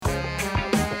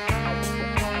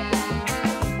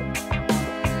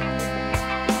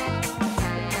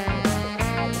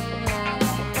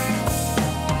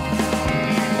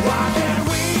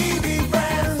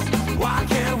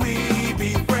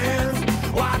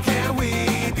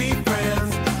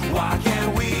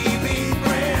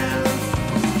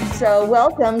So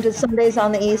welcome to Sundays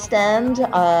on the East End.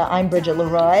 I'm Bridget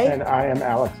Leroy. And I am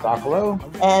Alex Sokolow.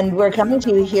 And we're coming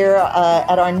to you here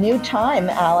at our new time,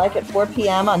 Alec, at 4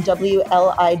 p.m. on WLIW.org.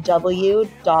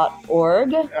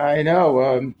 I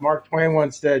know. Mark Twain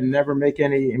once said, never make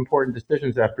any important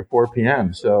decisions after 4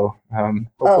 p.m. So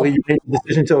hopefully you made the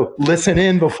decision to listen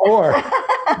in before.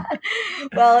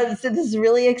 Well, this is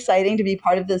really exciting to be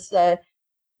part of this,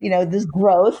 this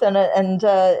growth.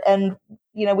 And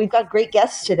we've got great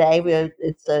guests today. It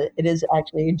is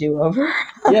actually a do-over.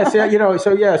 Yes,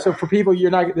 yeah, so for people,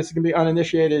 this is going to be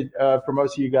uninitiated for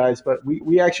most of you guys, but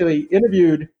we actually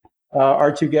interviewed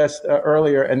our two guests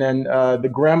earlier, and then the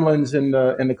gremlins in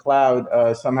the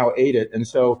cloud somehow ate it, and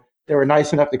so they were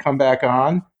nice enough to come back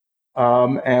on,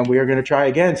 and we are going to try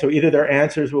again. So either their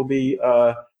answers will be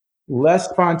less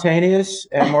spontaneous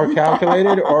and more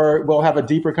calculated, or we'll have a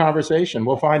deeper conversation.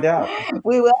 We'll find out.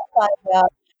 We will find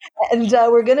out. And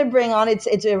we're going to bring on, it's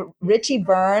a Richie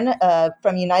Byrne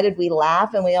from United We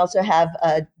Laugh. And we also have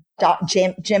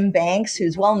Jim Banks,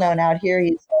 who's well known out here.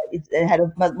 He's the head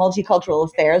of multicultural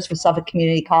affairs for Suffolk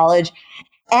Community College,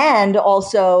 and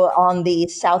also on the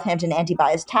Southampton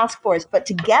Anti-Bias Task Force. But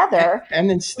together, and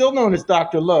then still known as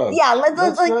Dr. Love. Yeah,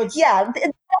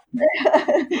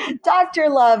 Dr.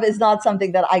 Love is not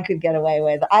something that I could get away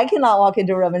with. I cannot walk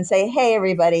into a room and say, "Hey,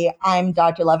 everybody, I'm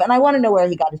Dr. Love," and I want to know where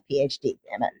he got his PhD.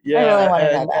 Damn it! Yeah, I really want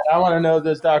to know that. I want to know,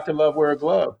 does Dr. Love wear a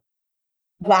glove?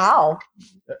 Wow,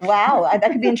 that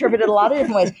could be interpreted a lot of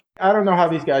different ways. I don't know how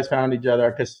these guys found each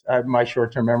other because my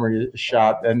short-term memory is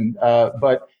shot,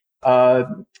 but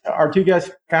our two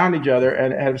guests found each other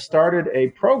and have started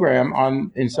a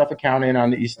program in Suffolk County and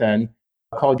on the East End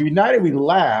called United We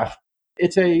Laugh.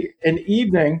 It's an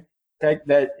evening that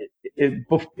in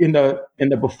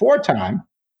the before time,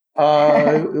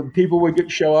 people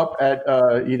would show up at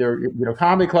either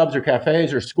comedy clubs or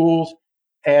cafes or schools,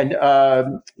 and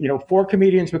 4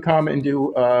 comedians would come and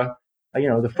do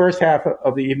the first half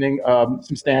of the evening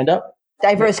some stand up.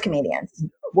 Diverse comedians.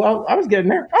 Well, I was getting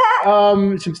there.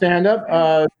 Some stand up.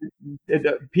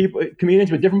 Comedians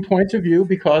with different points of view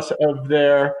because of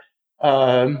their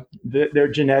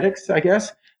genetics, I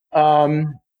guess.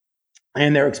 And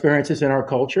their experiences in our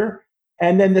culture.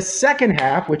 And then the second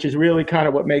half, which is really kind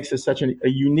of what makes this such a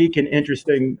unique and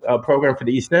interesting program for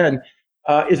the East End,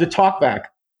 is a talkback,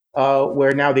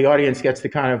 where now the audience gets to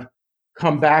kind of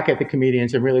come back at the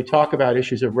comedians and really talk about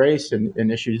issues of race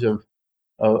and issues of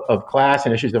class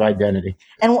and issues of identity.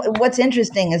 And what's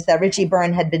interesting is that Richie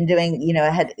Byrne had been doing,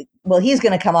 he's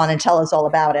going to come on and tell us all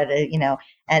about it,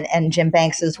 and Jim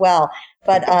Banks as well.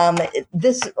 But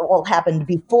this all happened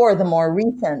before the more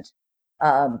recent,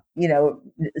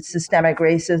 systemic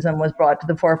racism was brought to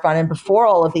the forefront, and before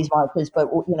all of these marches. But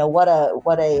what a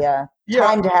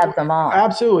time to have them on.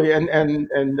 Absolutely,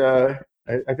 and I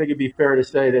think it'd be fair to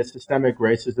say that systemic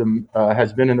racism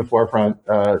has been in the forefront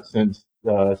since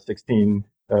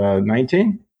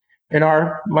 1619 in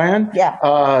our land. Yeah.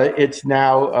 It's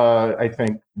now, I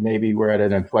think maybe we're at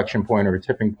an inflection point or a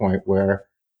tipping point where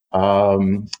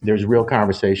there's real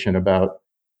conversation about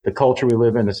the culture we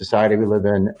live in, the society we live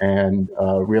in, and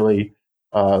really,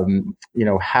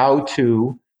 how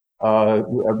to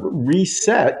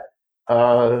reset,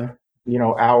 our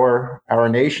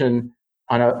nation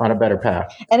on a better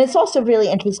path. And it's also really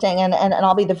interesting, and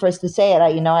I'll be the first to say it.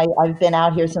 I've been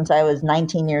out here since I was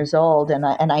 19 years old, and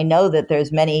I know that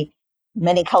there's many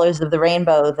colors of the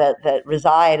rainbow that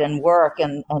reside and work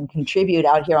and contribute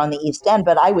out here on the East End.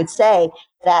 But I would say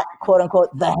that, quote unquote,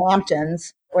 the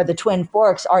Hamptons or the Twin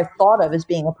Forks are thought of as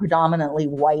being a predominantly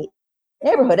white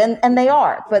neighborhood, and they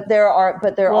are. But there are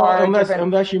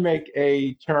unless you make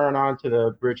a turn onto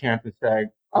the Bridgehampton Sag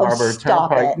Harbor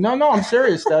Turnpike. No, I'm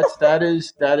serious. That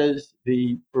is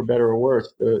the, for better or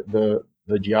worse, the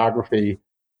geography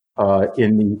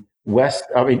in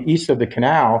the east of the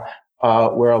canal,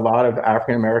 where a lot of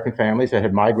African American families that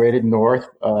had migrated north,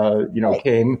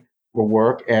 came for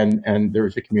work, and there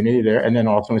was a community there, and then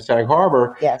also in Sag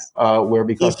Harbor, yes, where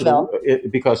because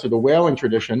of the whaling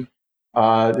tradition,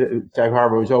 Sag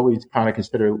Harbor was always kind of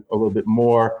considered a little bit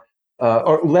more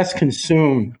or less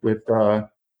consumed with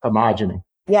homogeny.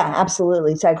 Yeah,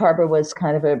 absolutely. Sag Harbor was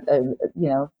kind of like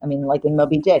in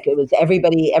Moby Dick, it was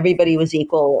everybody was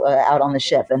equal out on the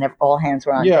ship, and all hands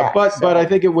were on deck. But I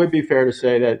think it would be fair to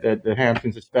say that the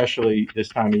Hamptons, especially this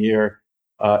time of year,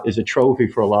 is a trophy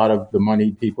for a lot of the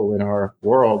moneyed people in our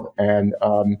world, and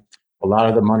a lot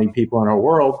of the moneyed people in our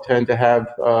world tend to have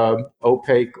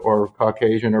opaque or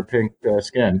Caucasian or pink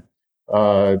skin,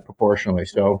 proportionally.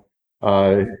 So,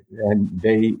 and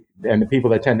the people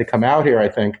that tend to come out here, I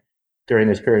think, during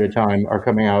this period of time are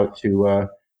coming out to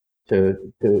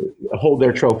to hold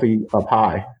their trophy up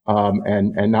high,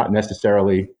 and not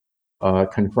necessarily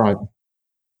confront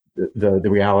the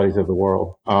realities of the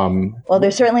world. Well,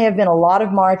 there certainly have been a lot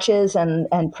of marches and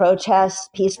protests,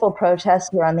 peaceful protests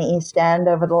here on the East End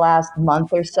over the last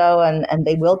month or so, and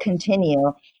they will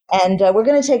continue. And we're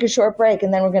going to take a short break,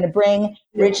 and then we're going to bring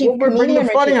Richie, we'll bring the comedian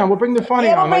funny Richie. on. We'll bring the funny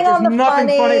Yeah, we'll on. bring Like, on there's the nothing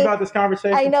funny funny. about this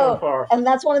conversation I know, so far. and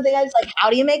that's one of the things I was like, how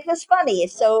do you make this funny?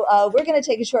 So we're going to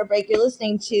take a short break. You're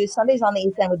listening to Sundays on the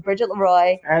East End with Bridget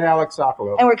Leroy. And Alex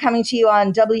Sokolow. And we're coming to you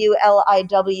on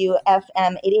WLIW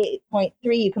FM 88.3.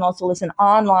 You can also listen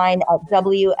online at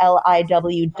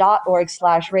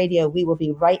WLIW.org/radio. We will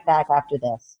be right back after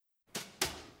this.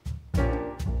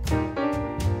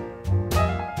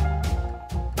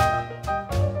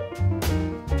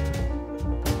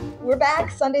 We're back,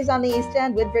 Sundays on the East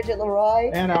End with Bridget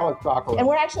Leroy. And Alex Sokolow. And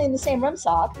we're actually in the same room,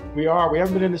 Sok. We are. We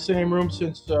haven't been in the same room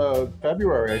since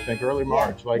February, I think, early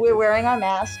March. Yeah, we're wearing our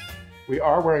masks. We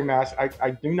are wearing masks.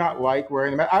 I do not like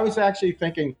wearing them. I was actually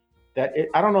thinking that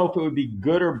I don't know if it would be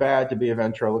good or bad to be a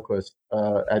ventriloquist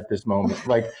at this moment.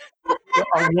 Like,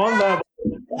 on one level,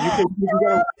 you can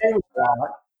get away with that.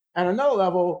 And another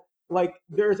level, like,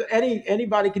 there's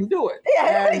anybody can do it.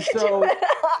 Yeah, and so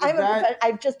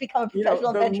I've just become a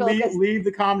professional ventriloquist. Leave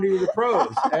the comedy to the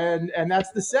pros. and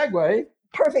that's the segue.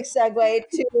 Perfect segue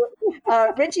to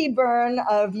Richie Byrne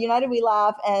of United We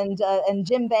Laugh and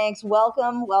Jim Banks.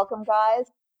 Welcome,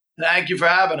 guys. Thank you for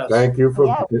having us. Thank you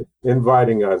for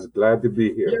inviting us. Glad to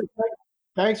be here. Yeah,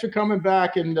 thanks for coming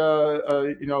back and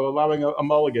allowing a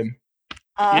mulligan.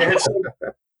 It's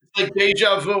like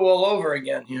deja vu all over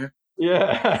again here.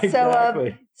 Yeah,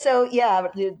 exactly. So is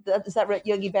that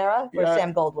Yogi Berra or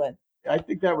Sam Goldwyn? I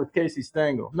think that was Casey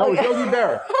Stengel. No, it was Yogi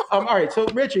Berra. All right, so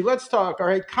Richie, let's talk. All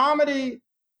right, comedy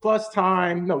plus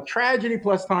time. No, tragedy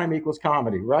plus time equals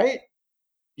comedy, right?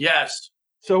 Yes.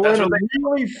 So we're in a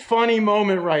really funny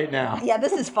moment right now. Yeah,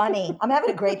 this is funny. I'm having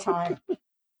a great time.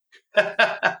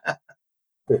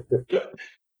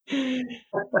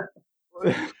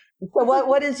 So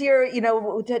what is your,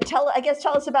 tell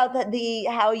us about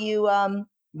how you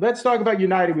let's talk about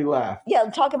United We Laugh. Yeah,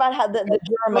 talk about how the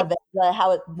germ of it,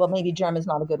 how it, well, maybe germ is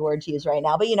not a good word to use right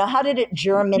now, but how did it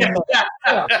germinate?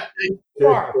 United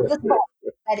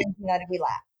We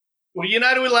Laugh. Well,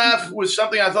 United We Laugh was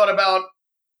something I thought about.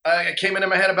 It came into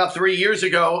my head about 3 years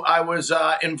ago. I was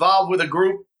involved with a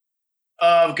group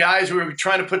of guys. We were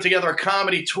trying to put together a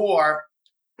comedy tour.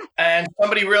 And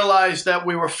somebody realized that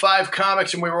we were 5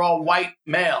 comics and we were all white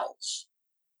males.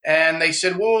 And they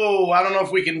said, whoa, I don't know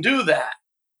if we can do that.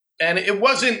 And it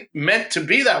wasn't meant to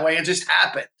be that way. It just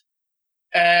happened.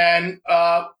 And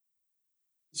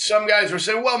some guys were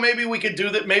saying, well, maybe we could do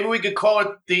that. Maybe we could call it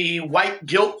the White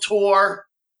Guilt Tour.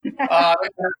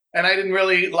 And I didn't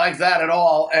really like that at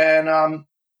all. And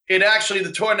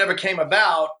the tour never came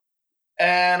about.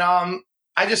 And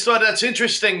I just thought that's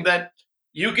interesting that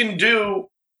you can do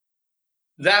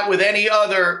that with any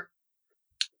other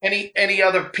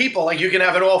people. Like, you can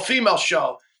have an all-female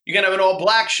show, you can have an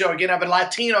all-black show, you can have a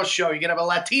Latino show, you can have a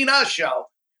Latina show,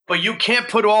 but you can't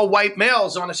put all white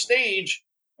males on a stage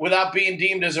without being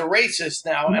deemed as a racist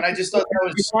now. And I just thought that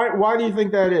was... Why do you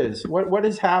think that is? What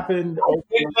has happened?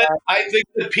 I think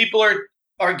that people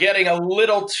are getting a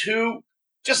little too,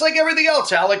 just like everything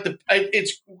else, Al.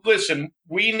 Listen,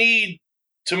 we need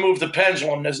to move the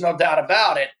pendulum. There's no doubt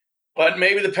about it. But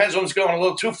maybe the pendulum's going a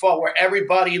little too far where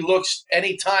everybody looks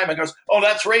any time and goes, oh,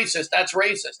 that's racist.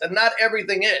 And not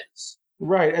everything is.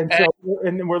 Right. And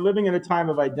we're living in a time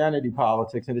of identity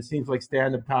politics. And it seems like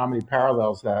stand-up comedy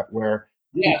parallels that, where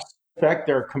people expect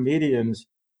their comedians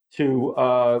to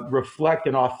reflect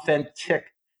an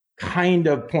authentic kind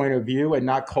of point of view and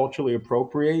not culturally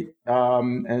appropriate.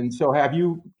 And so have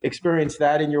you experienced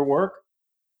that in your work?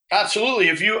 Absolutely.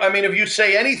 If you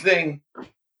say anything,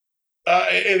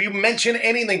 if you mention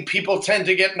anything, people tend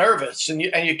to get nervous, and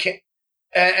you can't.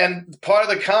 And part of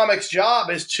the comic's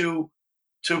job is to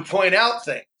point out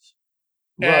things.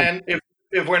 Right. And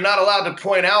if we're not allowed to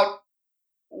point out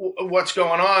what's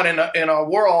going on in our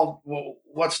world, well,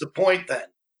 what's the point then?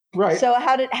 Right. So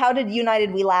how did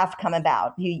United We Laugh come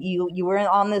about? You were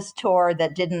on this tour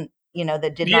that did not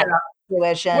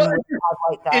fruition. Well,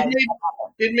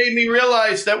 it made me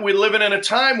realize that we're living in a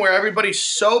time where everybody's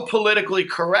so politically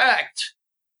correct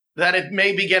that it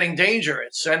may be getting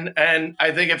dangerous. And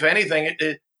I think, if anything,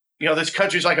 this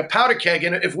country's like a powder keg.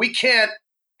 And if we can't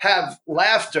have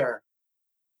laughter,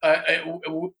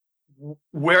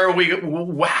 where are we?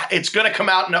 It's going to come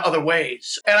out in other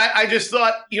ways. And I just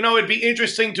thought, it'd be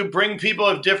interesting to bring people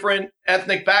of different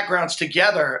ethnic backgrounds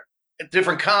together,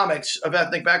 different comics of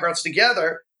ethnic backgrounds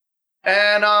together,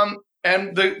 and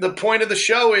And the point of the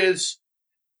show is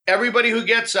everybody who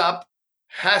gets up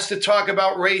has to talk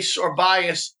about race or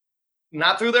bias,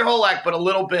 not through their whole act, but a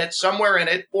little bit somewhere in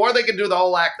it, or they can do the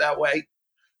whole act that way.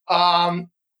 And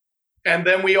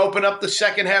then we open up the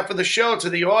second half of the show to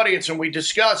the audience and we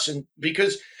discuss. And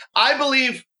because I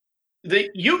believe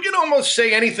that you can almost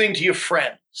say anything to your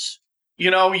friends. You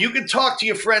know, you can talk to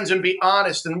your friends and be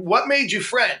honest. And what made you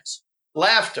friends?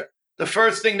 Laughter. The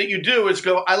first thing that you do is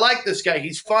go, I like this guy.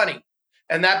 He's funny.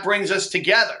 And that brings us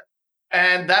together.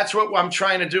 And that's what I'm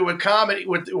trying to do with comedy,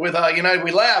 with United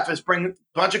We Laugh, is bring a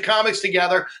bunch of comics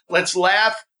together. Let's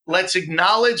laugh. Let's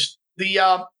acknowledge the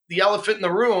elephant in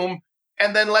the room.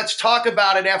 And then let's talk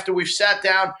about it after we've sat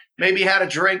down, maybe had a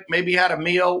drink, maybe had a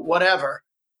meal, whatever,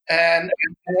 and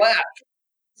laugh.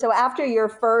 So after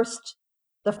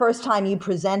the first time you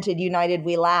presented United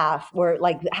We Laugh, or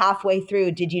like halfway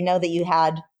through, did you know that you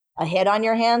had a hit on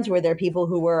your hands? Were there people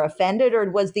who were offended, or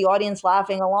was the audience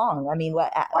laughing along? I mean,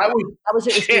 how was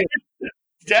it?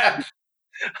 Yeah,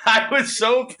 I was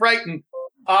so frightened,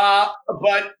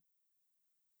 but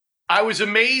I was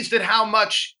amazed at how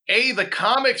much, A, the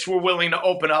comics were willing to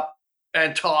open up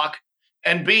and talk,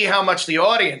 and B, how much the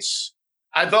audience.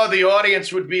 I thought the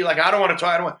audience would be like, I don't want to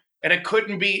talk, and it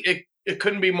couldn't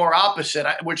be more opposite,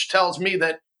 which tells me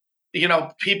that, you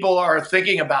know, people are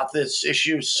thinking about this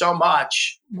issue so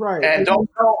much, right? And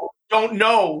don't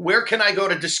know where can I go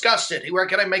to discuss it? Where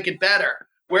can I make it better?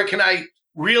 Where can I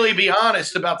really be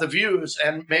honest about the views?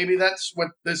 And maybe that's what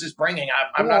this is bringing.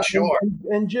 I'm not sure.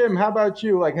 And Jim, how about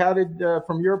you? Like, how did,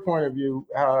 from your point of view,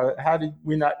 how did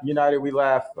United We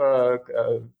Laugh?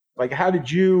 Like, how did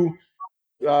you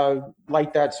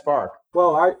light that spark?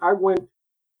 Well, I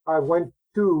went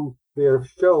to their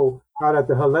show out at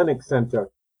the Hellenic Center.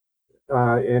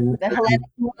 In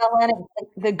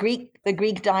the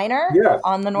Greek diner, yes,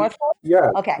 on the North Pole. Yes,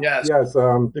 okay, yes.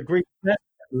 The Greek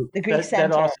Center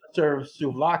that also serves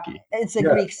souvlaki. It's a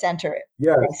Greek center.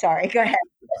 Yes. Okay, sorry, go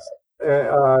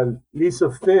ahead.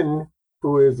 Lisa Finn,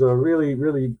 who is a really,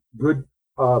 really good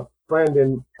friend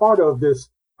and part of this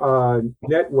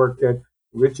network that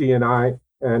Richie and I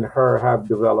and her have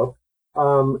developed,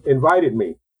 invited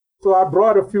me. So I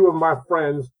brought a few of my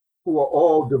friends who are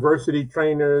all diversity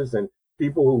trainers and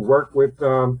people who work with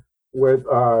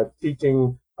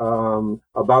teaching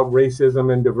about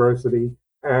racism and diversity,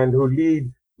 and who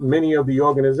lead many of the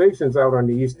organizations out on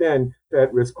the East End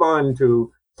that respond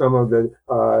to some of the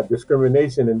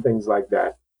discrimination and things like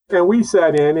that. And we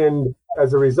sat in, and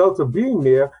as a result of being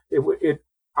there,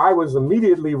 I was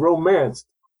immediately romanced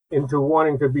into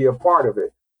wanting to be a part of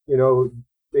it. You know,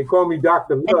 they call me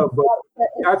Dr. Love, but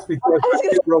that's because I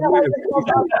get romanced.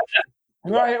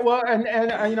 Right. Well,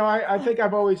 and you know, I think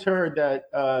I've always heard that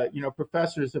you know,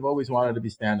 professors have always wanted to be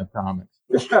stand-up comics.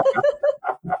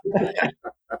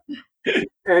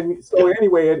 And so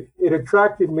anyway, it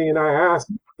attracted me, and I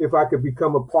asked if I could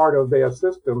become a part of their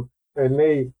system, and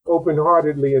they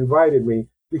open-heartedly invited me,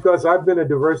 because I've been a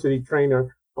diversity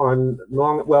trainer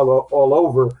all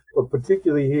over, but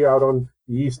particularly here out on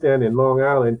the East End in Long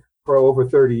Island for over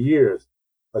 30 years,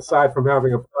 aside from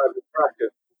having a private practice.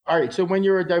 All right. So when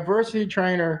you're a diversity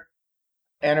trainer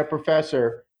and a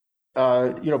professor,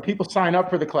 you know, people sign up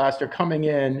for the class, they're coming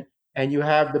in, and you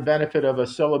have the benefit of a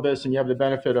syllabus, and you have the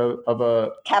benefit of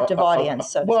a captive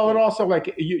audience. And also,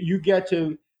 like, you get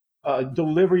to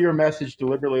deliver your message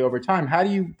deliberately over time. How do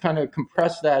you kind of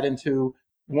compress that into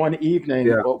one evening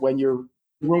when you're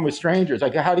in a room with strangers?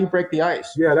 Like, how do you break the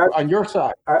ice? On your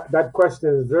side. That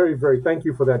question is very, very, thank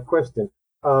you for that question.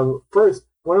 First,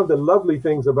 one of the lovely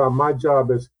things about my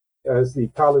job as the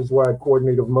college-wide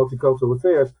coordinator of multicultural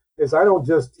affairs is I don't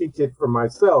just teach it for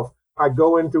myself. I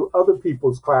go into other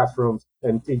people's classrooms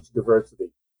and teach diversity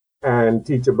and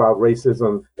teach about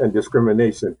racism and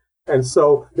discrimination. And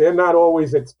so they're not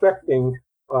always expecting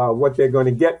what they're going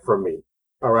to get from me.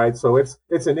 All right. So it's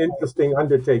an interesting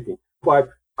undertaking. But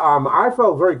I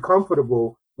felt very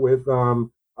comfortable with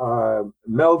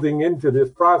melding into this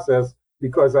process,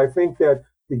 because I think that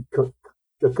the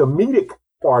comedic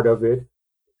part of it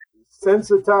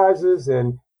sensitizes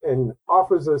and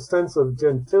offers a sense of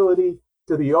gentility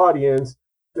to the audience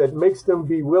that makes them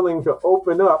be willing to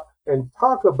open up and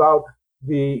talk about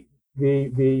the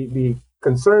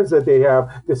concerns that they have,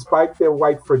 despite their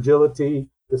white fragility,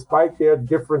 despite their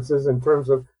differences in terms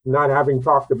of not having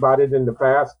talked about it in the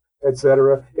past,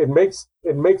 etc. It makes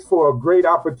for a great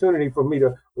opportunity for me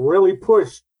to really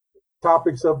push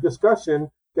topics of discussion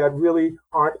that really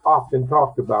aren't often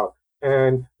talked about.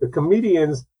 And the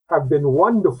comedians have been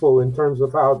wonderful in terms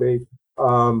of how they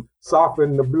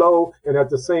softened the blow, and at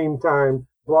the same time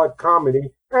brought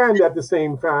comedy, and at the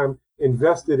same time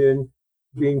invested in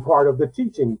being part of the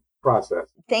teaching process.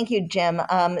 Thank you, Jim.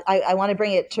 I want to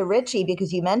bring it to Richie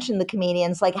because you mentioned the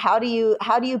comedians. Like, how do you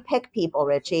pick people,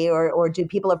 Richie, or do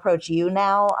people approach you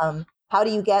now? How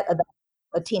do you get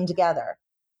a team together?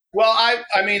 Well,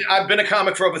 I mean, I've been a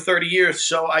comic for over 30 years,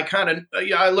 so I kind of,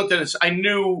 I looked at this. I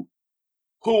knew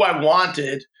who I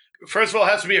wanted. First of all, it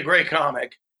has to be a great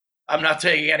comic. I'm not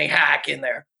taking any hack in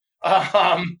there.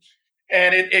 And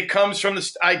it comes from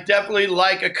this. I definitely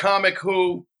like a comic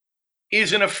who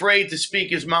isn't afraid to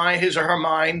speak his or her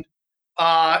mind,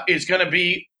 is going to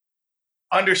be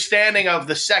understanding of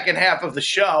the second half of the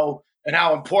show and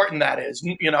how important that is,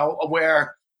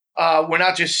 where we're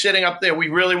not just sitting up there. We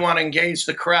really want to engage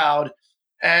the crowd,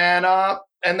 and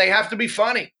they have to be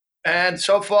funny. And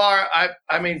so far,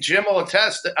 I mean, Jim will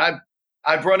attest that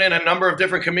I've run in a number of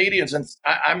different comedians, and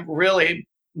I'm really,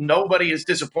 nobody has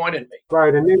disappointed me.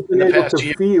 Right, and they've been able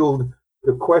to field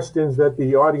the questions that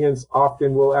the audience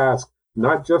often will ask,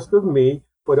 not just of me,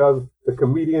 but of the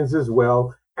comedians as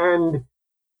well, and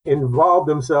involve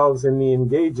themselves in the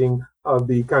engaging of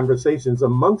the conversations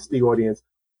amongst the audience,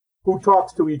 who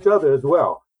talks to each other as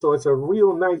well. So it's a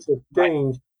real nice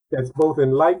exchange that's both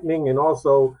enlightening, and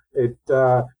also it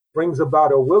brings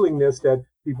about a willingness that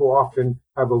people often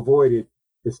have avoided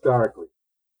historically.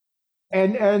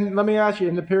 And let me ask you,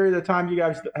 in the period of time you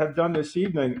guys have done this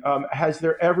evening, has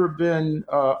there ever been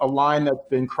a line that's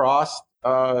been crossed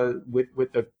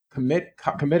with the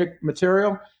comedic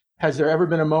material? Has there ever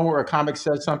been a moment where a comic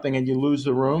says something and you lose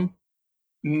the room?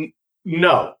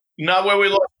 No, not where we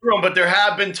lost the room, but there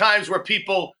have been times where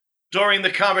people during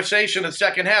the conversation, the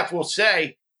second half, will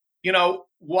say,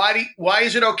 why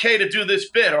is it okay to do this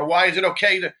bit, or why is it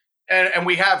okay to, and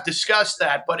we have discussed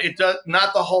that, but it does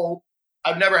not the whole.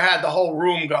 I've never had the whole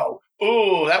room go,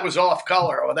 "Ooh, that was off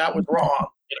color," or "That was wrong."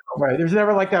 Right. There's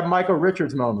never like that Michael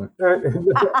Richards moment. Also, I'd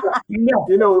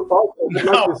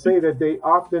like to say that they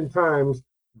oftentimes,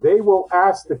 they will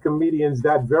ask the comedians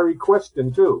that very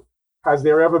question too. Has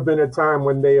there ever been a time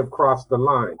when they have crossed the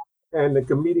line? And the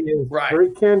comedians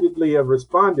very candidly have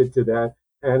responded to that.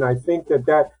 And I think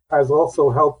that has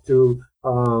also helped to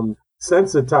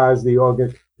sensitize the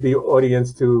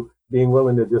audience to being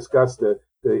willing to discuss the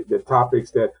topics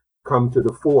that come to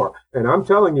the fore. And I'm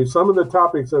telling you, some of the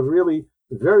topics are really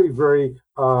very, very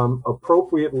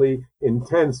appropriately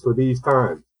intense for these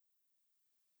times.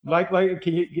 Like,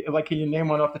 can you name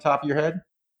one off the top of your head?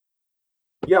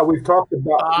 Yeah, we've talked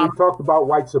about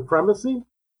white supremacy.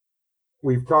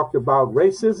 We've talked about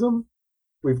racism.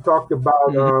 We've talked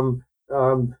about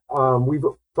we've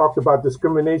talked about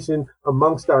discrimination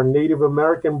amongst our Native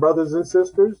American brothers and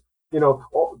sisters.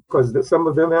 Because some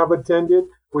of them have attended.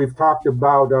 We've talked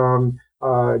about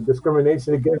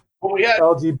discrimination against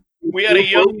LGBT. We had a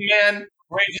young man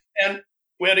raise his hand.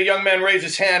 We had a young man raise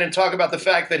his hand and talk about the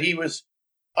fact that he was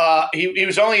he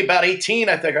was only about 18,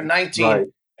 I think, or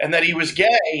 19, and that he was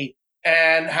gay,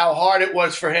 and how hard it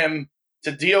was for him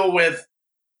to deal with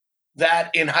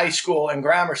that in high school and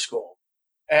grammar school.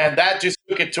 And that just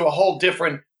took it to a whole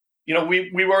different,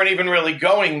 we weren't even really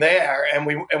going there, and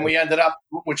we ended up,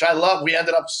 which I love, we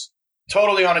ended up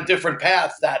totally on a different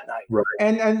path that night. Right.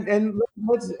 And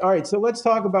all right, so let's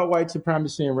talk about white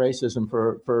supremacy and racism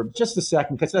for just a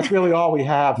second, because that's really all we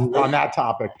have on that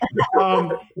topic.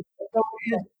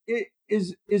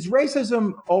 Is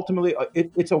racism ultimately,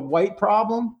 it's a white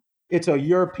problem? It's a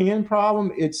European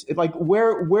problem? It's like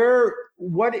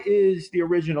what is the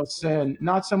original sin?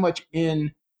 Not so much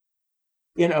in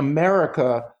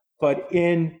America, but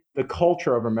in the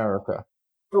culture of America.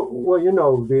 Well,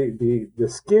 the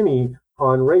skinny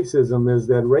on racism is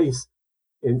that race,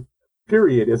 in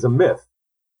period, is a myth.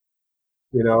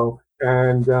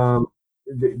 And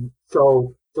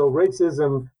so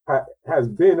racism has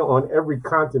been on every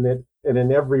continent and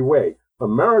in every way.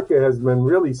 America has been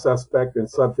really suspect and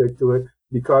subject to it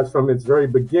because from its very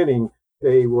beginning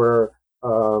they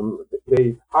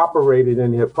operated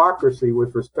in hypocrisy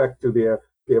with respect to their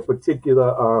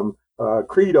particular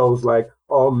credos, like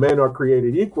all men are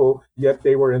created equal, yet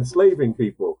they were enslaving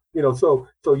people. So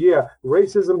yeah,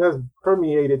 racism has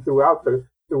permeated throughout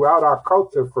our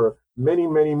culture for many,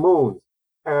 many moons.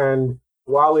 And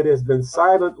while it has been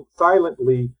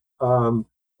silently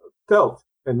felt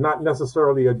and not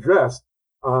necessarily addressed,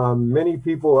 many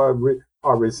people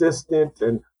are resistant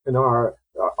and are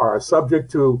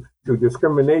subject to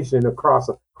discrimination across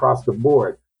the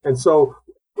board. And so,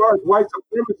 as far as white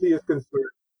supremacy is concerned,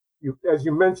 as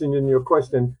you mentioned in your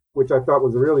question, which I thought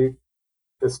was a really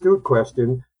astute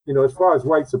question, as far as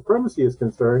white supremacy is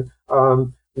concerned,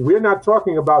 we're not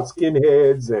talking about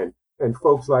skinheads and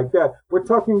folks like that. We're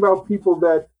talking about people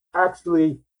that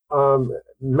actually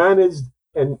managed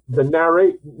and the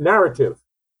narrative.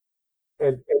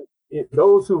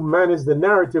 Those who manage the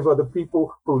narrative are the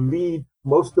people who lead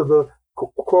most of the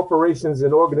corporations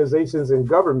and organizations and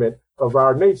government of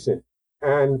our nation.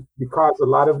 And because a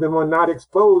lot of them are not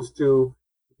exposed to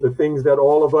the things that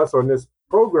all of us on this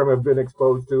program have been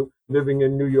exposed to, living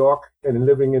in New York and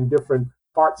living in different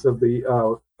parts of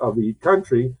the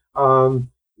country,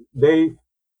 the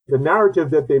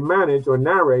narrative that they manage or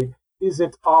narrate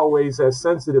isn't always as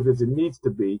sensitive as it needs to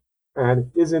be,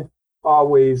 and isn't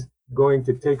always going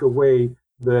to take away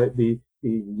the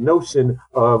notion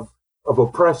of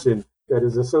oppression that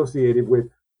is associated with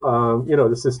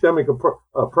the systemic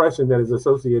oppression that is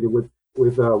associated with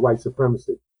white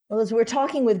supremacy. Well, as we're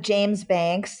talking with James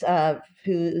Banks,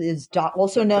 who is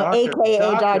also known,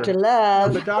 AKA Dr.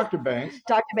 Love, the Dr. Banks,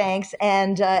 Dr. Banks,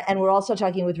 and we're also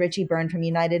talking with Richie Byrne from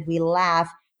United We Laugh.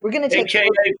 We're going to take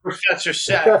AKA Professor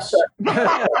Sex,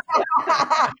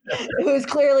 who's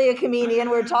clearly a comedian.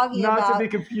 We're talking not about to be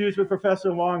confused with Professor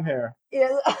Longhair.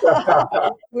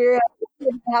 We're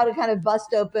how to kind of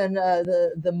bust open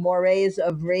the mores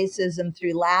of racism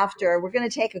through laughter. We're going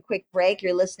to take a quick break.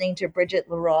 You're listening to Bridget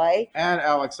Leroy and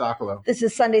Alex Sokolow. This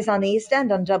is Sundays on the East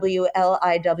End on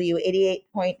WLIW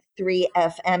 88.3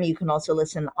 FM. You can also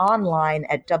listen online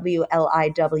at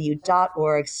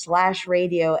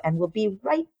WLIW.org/radio, and we'll be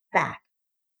right back.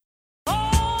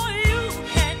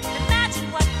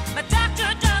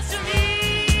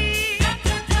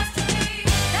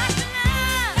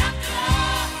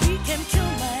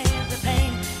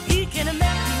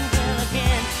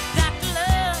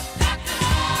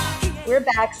 We're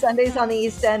back Sundays on the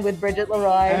East End with Bridget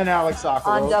Leroy and Alex Sokolow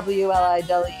on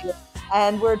WLIW.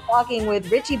 And we're talking with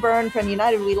Richie Byrne from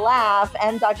United We Laugh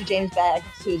and Dr. James Banks,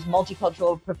 who's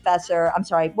multicultural professor. I'm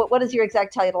sorry, what is your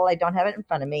exact title? I don't have it in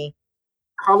front of me.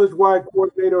 College-wide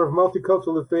coordinator of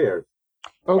multicultural affairs.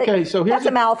 Okay, so here's that's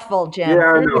a mouthful, Jim.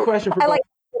 Yeah, here's the question for I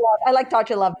like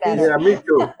Dr. Love better. Yeah, me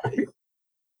too.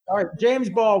 All right, James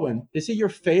Baldwin. Is he your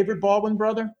favorite Baldwin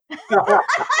brother?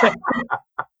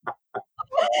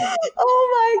 Oh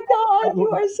my God, you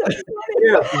are so funny.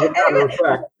 Yes, as a matter of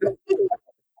fact.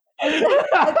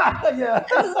 Yeah.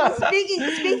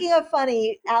 Speaking of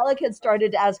funny, Alec had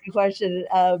started to ask a question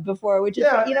before, which is,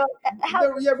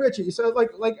 Richie. So,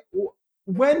 like,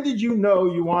 when did you know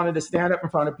you wanted to stand up in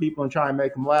front of people and try and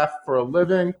make them laugh for a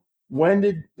living?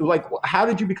 How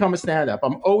did you become a stand-up?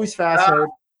 I'm always fascinated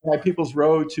by people's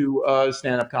road to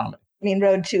stand-up comedy. I mean,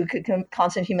 road to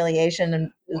constant humiliation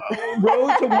and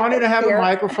road to wanting to have a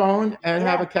microphone and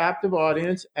have a captive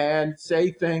audience and say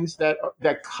things that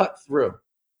cut through.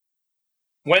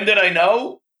 When did I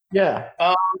know? Yeah.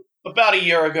 About a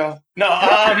year ago. No.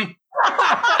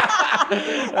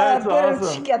 That's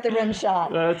awesome. Get the rim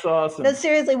shot. That's awesome. No,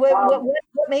 seriously, what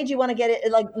made you want to get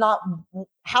it?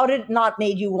 How did it not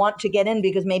made you want to get in?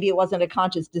 Because maybe it wasn't a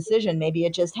conscious decision. Maybe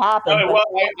it just happened. Well,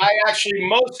 I actually,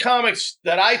 most comics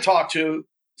that I talk to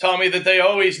tell me that they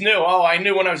always knew. Oh, I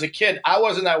knew when I was a kid. I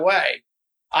wasn't that way.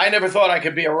 I never thought I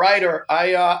could be a writer.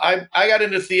 I got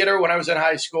into theater when I was in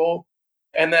high school,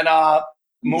 and then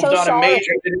moved on and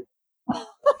majored in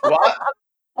what?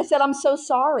 I said, I'm so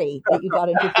sorry that you got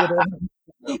into theater.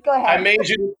 Go ahead.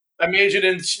 I majored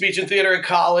in speech and theater in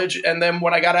college, and then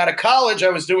when I got out of college, I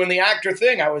was doing the actor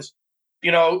thing. I was,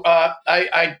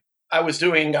 I was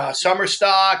doing summer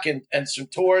stock and some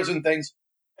tours and things,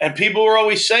 and people were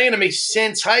always saying to me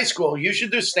since high school, "You should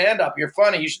do stand up. You're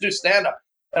funny. You should do stand up."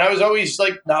 And I was always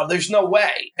like, "No, there's no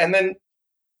way." And then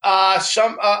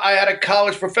I had a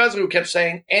college professor who kept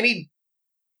saying,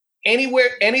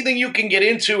 anything you can get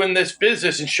into in this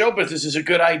business and show business is a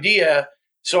good idea.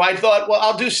 So I thought, well,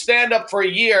 I'll do stand up for a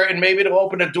year and maybe it'll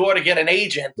open a door to get an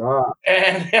agent.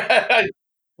 And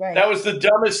that was the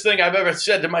dumbest thing I've ever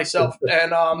said to myself.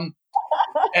 And I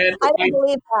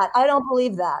don't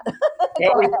believe that.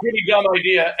 That was a pretty dumb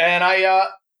idea. And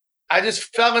I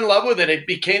just fell in love with it.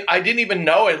 I didn't even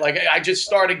know it. Like, I just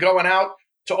started going out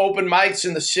to open mics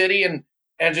in the city and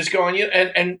just going,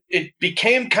 and it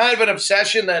became kind of an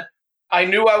obsession that I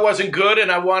knew I wasn't good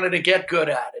and I wanted to get good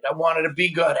at it. I wanted to be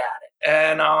good at it.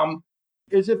 And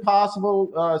is it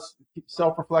possible,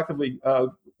 self-reflectively,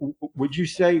 would you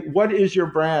say, what is your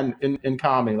brand in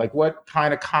comedy? Like, what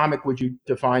kind of comic would you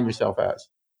define yourself as?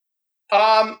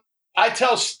 I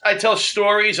tell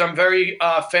stories. I'm very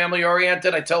family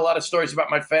oriented. I tell a lot of stories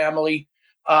about my family.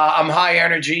 I'm high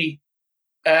energy.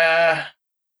 Right,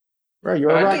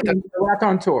 you're a rock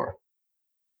on tour.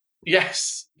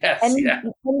 Yes. And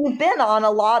you've been on a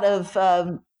lot of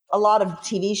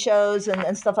TV shows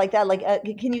and stuff like that. Like,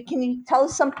 can you tell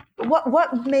us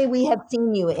what may we have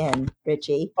seen you in,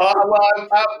 Richie? Well,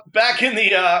 back in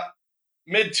the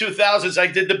mid-2000s, I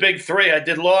did the big three. I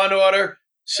did Law and Order,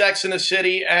 Sex and the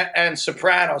City, and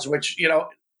Sopranos, which,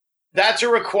 that's a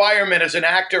requirement as an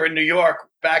actor in New York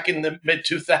back in the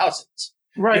mid-2000s.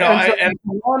 Right. And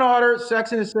Law and Order,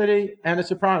 Sex and the City, and The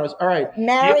Sopranos. All right.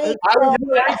 Marry,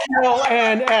 kill,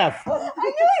 and F. I knew he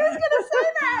was going to say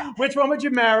that. Which one would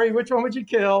you marry? Which one would you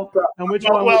kill? And which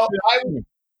one would you...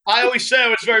 I always say I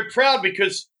was very proud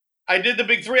because I did the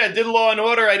big three. I did Law and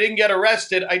Order. I didn't get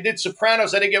arrested. I did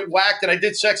Sopranos. I didn't get whacked. And I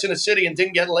did Sex and the City and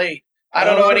didn't get laid. I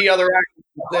don't know any other actors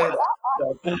that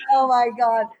did. Oh, my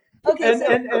God. Okay.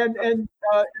 And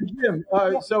Jim,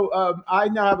 I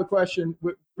now have a question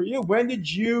for you. When did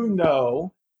you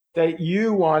know that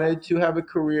you wanted to have a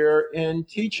career in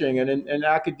teaching and in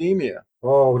academia?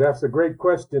 Oh, that's a great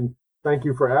question. Thank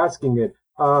you for asking it.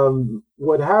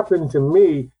 What happened to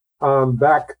me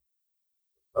back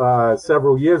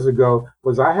several years ago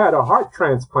was I had a heart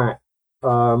transplant.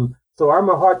 So I'm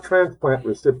a heart transplant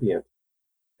recipient.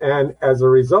 And as a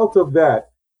result of that,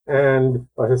 and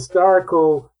a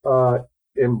historical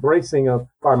embracing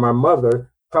by my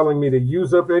mother, telling me to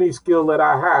use up any skill that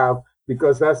I have,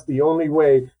 because that's the only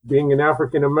way, being an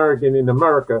African American in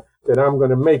America, that I'm going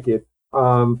to make it.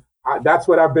 That's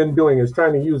what I've been doing, is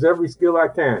trying to use every skill I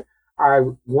can. I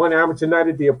won amateur night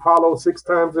at the Apollo 6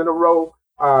 times in a row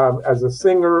as a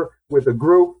singer with a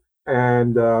group,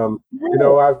 and Can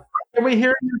we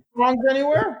hear your songs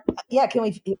anywhere? Yeah, can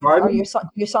we? Are your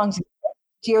songs?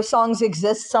 Do your songs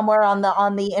exist somewhere on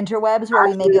the interwebs where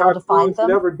we may be able to find them?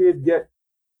 Never did get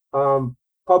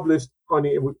published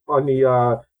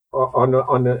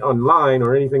online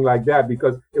or anything like that,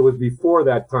 because it was before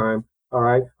that time. All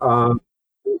right,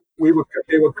 they were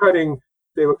cutting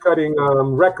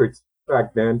records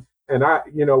back then, and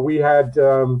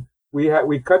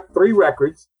we cut 3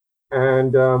 records,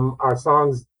 and our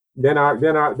songs. Then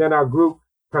our group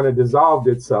kind of dissolved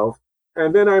itself.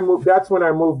 And then that's when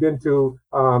I moved into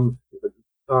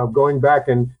going back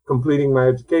and completing my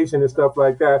education and stuff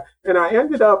like that. And I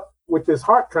ended up with this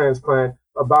heart transplant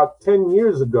about 10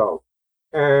 years ago.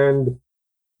 And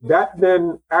that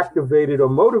then activated or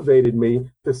motivated me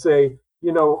to say,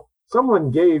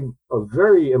 someone gave a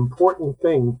very important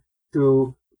thing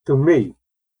to me,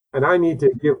 and I need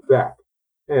to give back.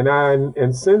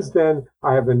 And since then,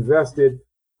 I have invested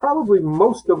probably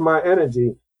most of my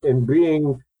energy in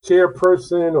being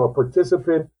chairperson or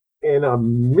participant in a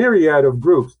myriad of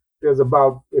groups. There's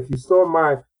about, if you saw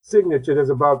my signature, there's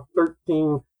about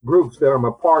 13 groups that I'm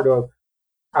a part of,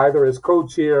 either as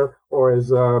co-chair or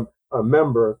as a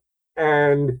member,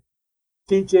 and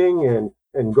teaching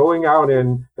and going out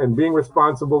and being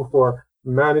responsible for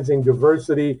managing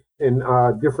diversity in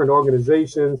different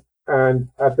organizations and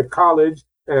at the college.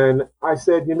 And I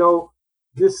said,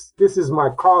 this is my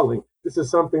calling. This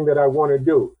is something that I want to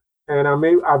do. And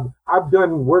I've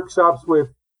done workshops with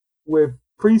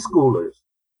preschoolers,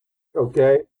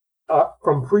 okay,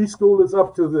 from preschoolers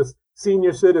up to the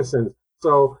senior citizens.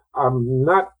 So I'm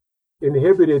not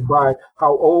inhibited by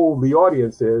how old the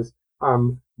audience is.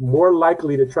 I'm more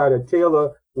likely to try to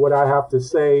tailor what I have to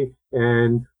say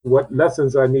and what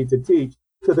lessons I need to teach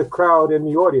to the crowd and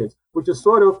the audience, which is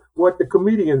sort of what the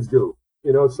comedians do.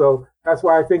 So that's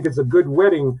why I think it's a good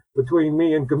wedding between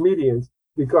me and comedians,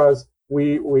 because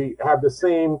we have the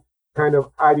same kind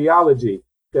of ideology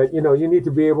that, you need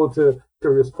to be able to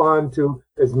respond to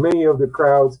as many of the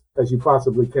crowds as you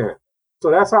possibly can. So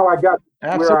that's how I got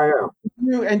where I am.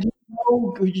 And do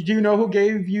you know who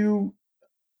gave you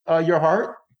your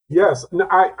heart? Yes.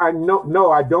 I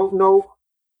don't know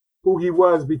who he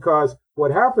was, because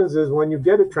what happens is when you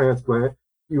get a transplant,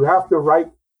 you have to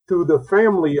write to the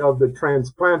family of the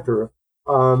transplanter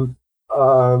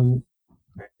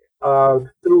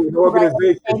through an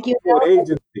organization or an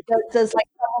agency. Does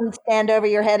someone stand over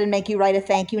your head and make you write a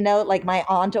thank you note, like my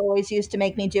aunt always used to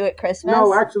make me do at Christmas?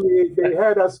 No, actually, they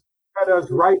had us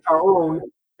write our own.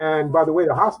 And by the way,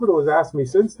 the hospital has asked me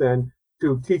since then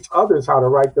to teach others how to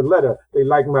write the letter. They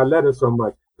like my letter so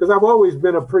much, because I've always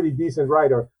been a pretty decent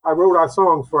writer. I wrote our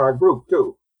songs for our group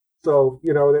too. So,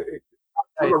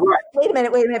 I'm right. Wait a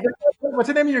minute. What's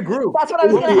the name of your group? That's what I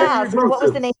was going to ask. What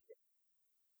was the name?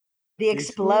 The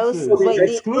Explosives. The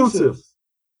Exclusives.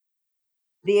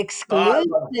 The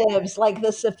Exclusives, like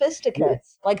the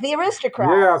Sophisticates, like the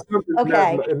Aristocrats. Yeah,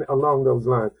 something along those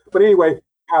lines. But anyway,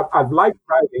 I've liked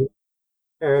writing,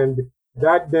 and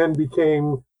that then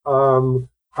became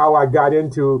how I got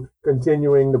into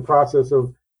continuing the process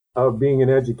of being an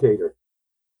educator.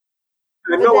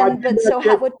 I know I did not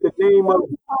get the name of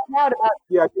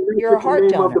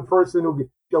the person who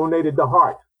donated the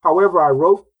heart. However, I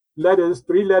wrote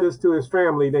 3 letters to his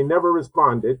family. They never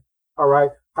responded. All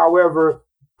right. However,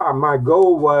 my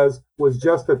goal was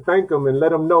just to thank them and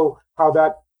let them know how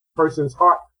that person's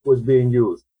heart was being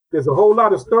used. There's a whole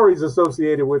lot of stories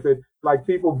associated with it, like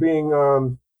people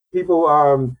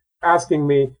asking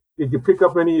me, did you pick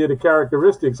up any of the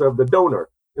characteristics of the donor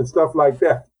and stuff like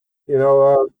that?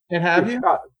 And have you?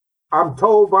 I'm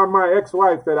told by my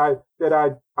ex-wife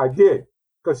that I did,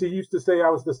 because she used to say I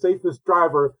was the safest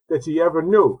driver that she ever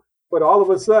knew. But all of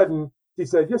a sudden, she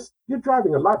said, you're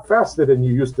driving a lot faster than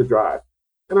you used to drive.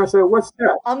 And I said, what's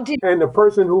that? And the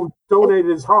person who donated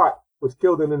his heart was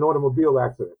killed in an automobile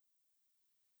accident.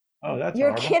 Oh, that's You're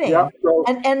horrible. kidding. Yeah, so,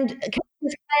 And can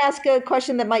I ask a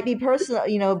question that might be personal,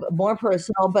 more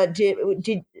personal, but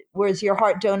was your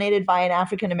heart donated by an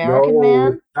African American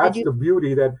man? That's the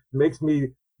beauty that makes me,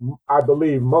 I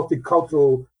believe,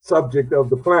 multicultural subject of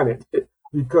the planet,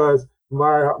 because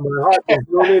my heart was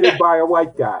donated by a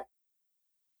white guy.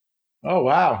 Oh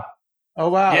wow!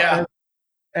 Yeah.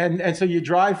 And so you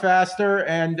drive faster,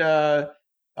 and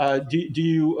do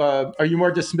you are you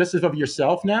more dismissive of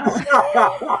yourself now?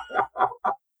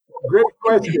 Great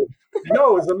question.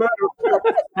 No, as a matter of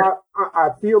fact, I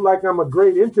feel like I'm a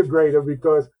great integrator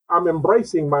because I'm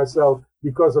embracing myself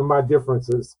because of my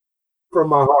differences from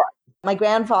my heart. My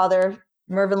grandfather,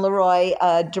 Mervyn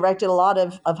LeRoy, directed a lot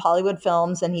of Hollywood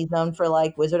films, and he's known for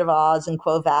like Wizard of Oz and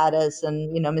Quo Vadis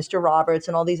and, Mr. Roberts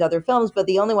and all these other films. But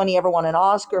the only one he ever won an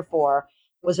Oscar for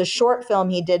was a short film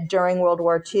he did during World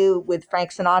War II with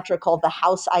Frank Sinatra called The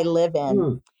House I Live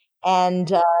In.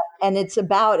 And it's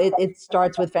about, it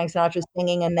starts with Frank Sinatra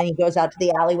singing, and then he goes out to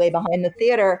the alleyway behind the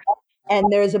theater, and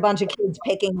there's a bunch of kids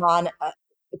picking on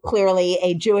clearly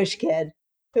a Jewish kid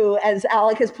who, as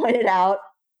Alec has pointed out,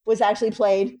 was actually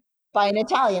played by an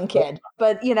Italian kid,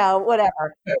 but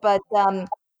whatever. But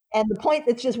and the point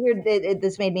that's just weird,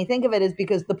 this made me think of it, is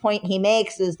because the point he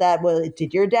makes is that, well,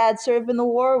 did your dad serve in the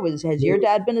war? Has your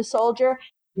dad been a soldier?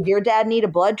 Did your dad need a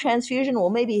blood transfusion? Well,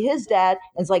 maybe his dad.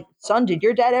 And it's like, son, did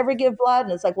your dad ever give blood?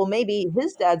 And it's like, well, maybe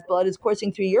his dad's blood is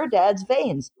coursing through your dad's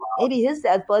veins. Maybe his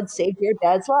dad's blood saved your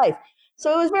dad's life.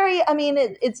 So it was very,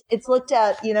 it's looked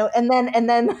at, and then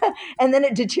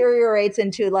it deteriorates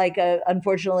into like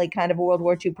unfortunately kind of a World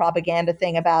War II propaganda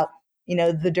thing about,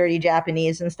 the dirty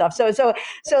Japanese and stuff. So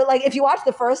like if you watch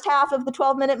the first half of the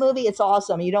 12-minute movie, it's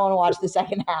awesome. You don't want to watch the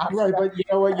second half. Right, but you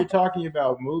know what, you're talking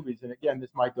about movies, and again, this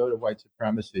might go to white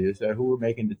supremacy, is that who were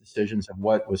making the decisions of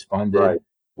what was funded, Right.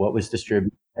 what was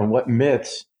distributed, and what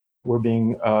myths were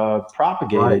being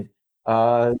propagated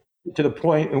to the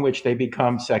point in which they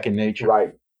become second nature.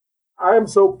 Right. I am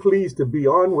so pleased to be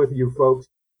on with you folks.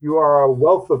 You are a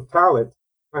wealth of talent,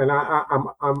 and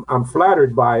I'm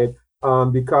flattered by it,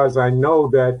 because I know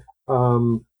that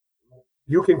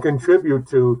you can contribute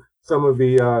to some of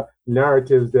the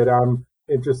narratives that I'm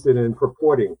interested in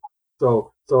purporting.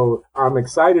 So I'm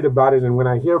excited about it. And when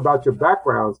I hear about your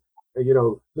backgrounds,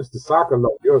 Mr.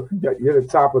 Sokolow, you're the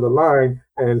top of the line,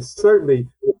 and certainly.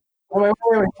 Wait,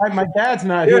 my dad's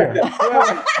not here.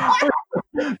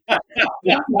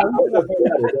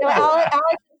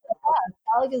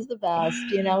 Alec is the best.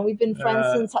 We've been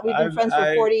friends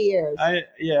for 40 years.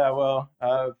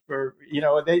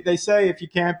 They say if you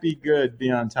can't be good,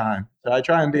 be on time. So I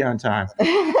try and be on time.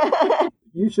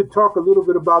 You should talk a little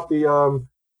bit about the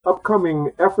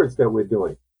upcoming efforts that we're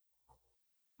doing.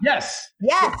 Yes.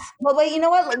 Well, wait. You know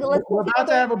what? We're about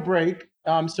to have a break.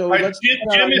 So right, let's.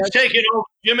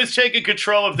 Jim is taking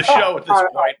control of the show at this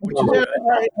point. Which is good.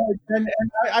 And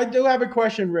I do have a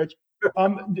question, Rich.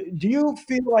 Do you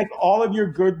feel like all of your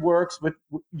good works with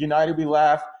United We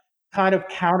Laugh kind of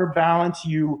counterbalance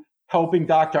you helping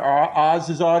Dr.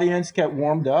 Oz's audience get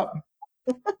warmed up?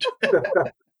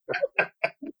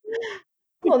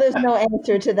 Well, there's no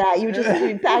answer to that. You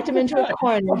backed him into a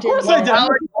corner. Of course I did.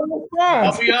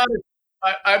 I'll be honest.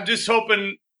 I'm just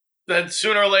hoping that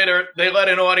sooner or later they let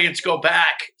an audience go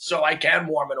back so I can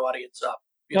warm an audience up.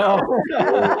 Yeah.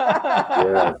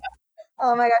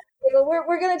 Oh my God. Well,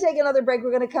 we're going to take another break.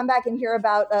 We're going to come back and hear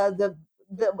about the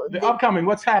upcoming.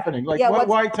 What's happening? Like,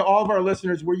 why to all of our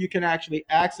listeners, where you can actually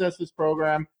access this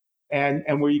program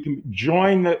and where you can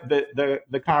join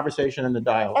the conversation and the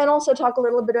dialogue. And also talk a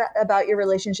little bit about your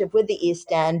relationship with the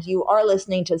East End. You are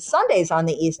listening to Sundays on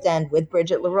the East End with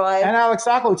Bridget Leroy. And Alex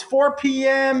Sokolow. It's 4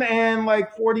 p.m. and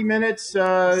like 40 minutes.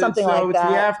 Something like that. So it's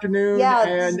the afternoon. Yeah,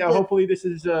 and hopefully this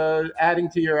is adding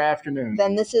to your afternoon.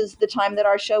 Then this is the time that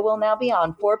our show will now be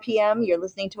on, 4 p.m. You're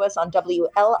listening to us on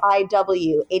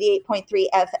WLIW 88.3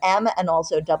 FM and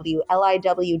also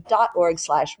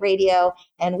WLIW.org/radio.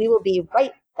 And we will be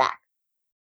right back.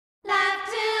 Laugh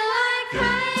till I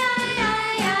cry.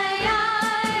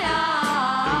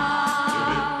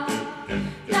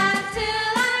 Laugh till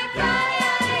I cry.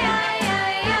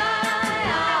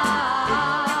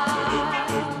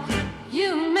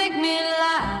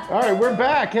 We're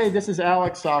back. Hey, this is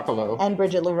Alex Sokolow. And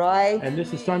Bridget Leroy. And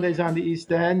this is Sundays on the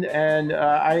East End. And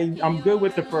I'm good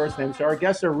with the first name. So our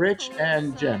guests are Rich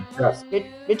and Jim. Yes.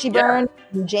 Richie Byrne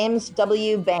and James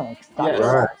W. Banks. Yes.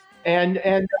 Right.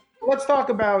 And let's talk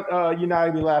about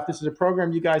United We Laugh. This is a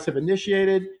program you guys have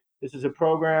initiated. This is a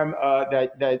program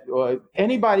that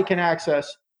anybody can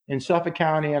access in Suffolk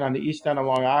County and on the East End of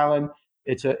Long Island.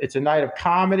 It's a night of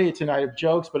comedy. It's a night of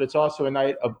jokes, but it's also a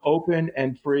night of open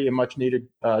and free and much needed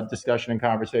discussion and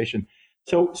conversation.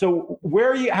 So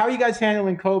how are you guys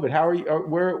handling COVID? How are you?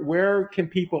 Where can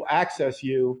people access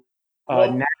you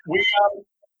now?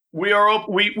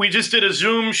 We just did a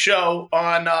Zoom show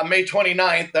on May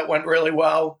 29th that went really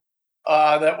well.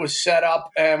 That was set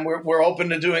up, and we're open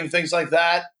to doing things like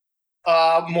that.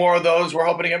 More of those. We're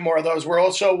hoping to get more of those. We're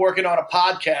also working on a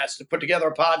podcast to put together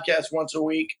a podcast once a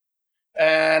week.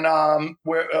 And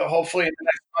we're hopefully in the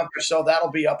next month or so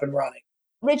that'll be up and running.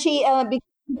 Richie,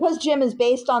 because Jim is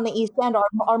based on the East End,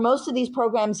 are most of these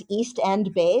programs East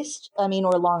End based? I mean,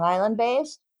 or Long Island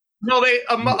based? No,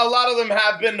 a lot of them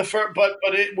have been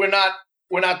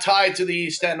we're not tied to the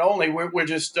East End only. We're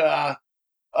just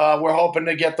we're hoping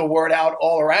to get the word out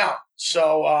all around.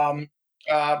 So,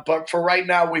 but for right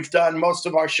now, we've done most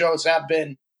of our shows have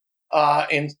been on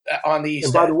the East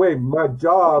And End. by the way, my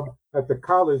job at the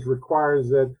college requires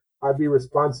that I be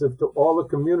responsive to all the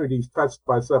communities touched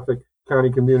by Suffolk County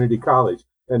Community College,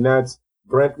 and that's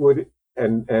Brentwood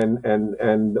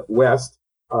and West,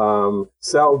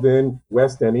 Selden,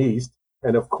 West and East,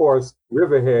 and of course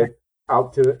Riverhead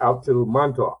out to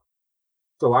Montauk.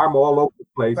 So I'm all over the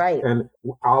place, Right. and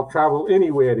I'll travel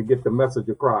anywhere to get the message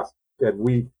across that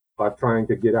we are trying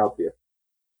to get out there.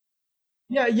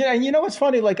 Yeah, and you know what's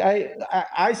funny? Like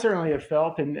I certainly have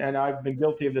felt, and I've been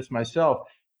guilty of this myself,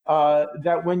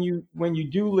 that when you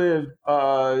do live,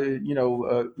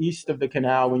 east of the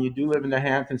canal, when you do live in the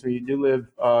Hamptons, when you do live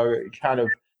kind of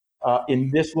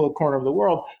in this little corner of the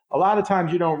world, a lot of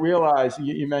times you don't realize.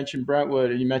 You mentioned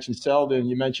Brentwood, and you mentioned Selden,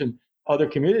 you mentioned other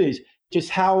communities, just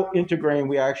how integrated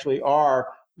we actually are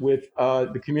with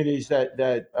the communities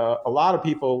that a lot of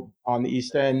people on the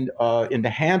East End in the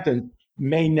Hamptons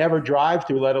may never drive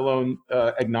to, let alone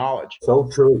acknowledge. So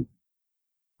true.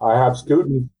 I have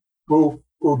students who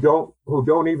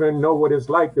don't even know what it's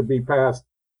like to be past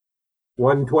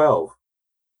 112.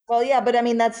 Well, yeah, but I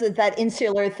mean, that's that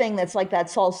insular thing. That's like that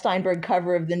Saul Steinberg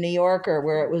cover of the New Yorker,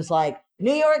 where it was like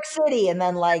New York City, and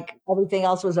then like everything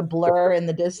else was a blur in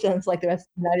the distance, like the rest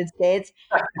of the United States.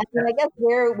 I mean, I guess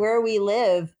where we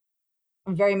live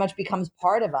very much becomes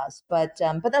part of us, but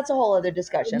that's a whole other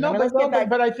discussion. No, I mean, let's get back.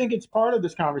 but I think it's part of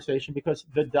this conversation because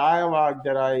the dialogue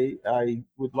that I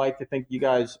would like to think you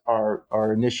guys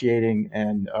are initiating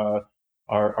and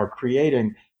are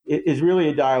creating is really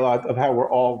a dialogue of how we're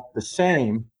all the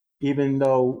same, even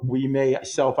though we may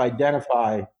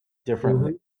self-identify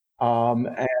differently. And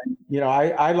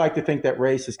I like to think that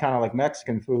race is kind of like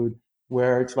Mexican food,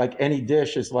 where it's like any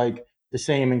dish is like the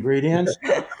same ingredients,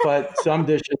 but some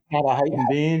dishes kind of heighten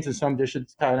beans, and some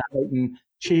dishes kind of heighten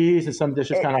cheese, and some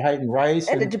dishes kind of heighten rice.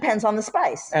 And it depends on the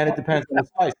spice. And it depends on the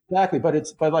spice, exactly.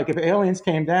 But like if aliens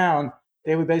came down,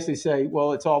 they would basically say,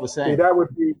 well, it's all the See, same. that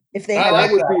would be If they I had like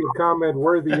that would be a comment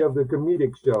worthy of the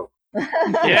comedic show.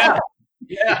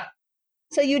 Yeah.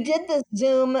 So you did the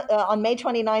Zoom on May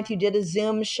 29th. You did a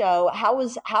Zoom show. How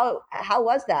was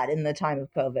that in the time of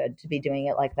COVID to be doing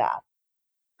it like that?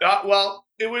 Well,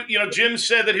 it was, Jim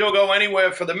said that he'll go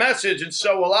anywhere for the message, and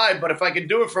so will I. But if I can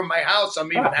do it from my house,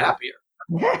 I'm even happier.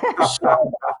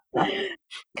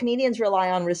 Comedians rely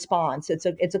on response. It's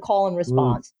a call and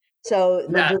response. So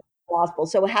Yeah. the gospel.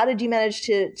 So how did you manage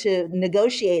to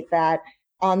negotiate that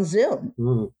on Zoom?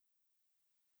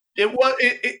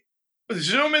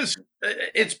 Zoom is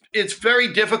it's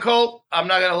very difficult. I'm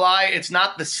not gonna lie, it's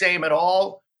not the same at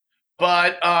all.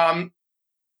 But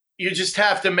you just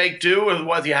have to make do with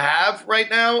what you have right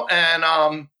now.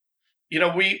 And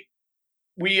we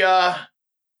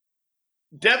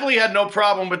definitely had no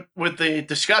problem with the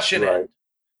discussion Right. end.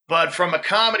 But from a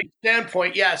comedy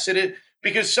standpoint, yes, it is,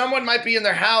 because someone might be in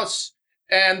their house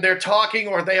and they're talking,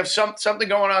 or they have something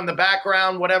going on in the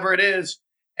background, whatever it is,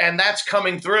 and that's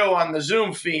coming through on the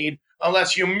Zoom feed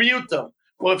unless you mute them.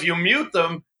 Well, if you mute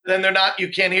them, then you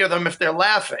can't hear them if they're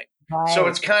laughing. Right. So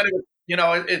it's kind of,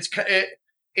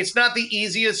 it's not the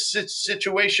easiest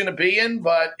situation to be in,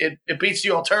 but it beats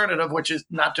the alternative, which is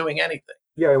not doing anything.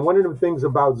 Yeah, and one of the things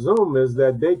about Zoom is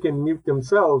that they can mute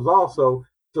themselves also.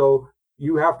 So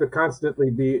you have to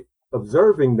constantly be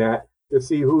observing that to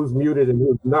see who's muted and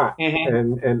who's not,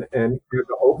 and either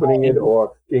opening it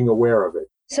or being aware of it.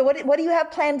 So what do you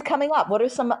have planned coming up? What are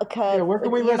some Where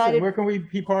can we listen? Where can we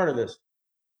be part of this?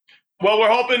 Well,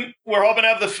 we're hoping to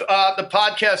have the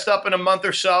podcast up in a month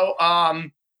or so.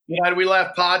 United We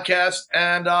Laugh podcast,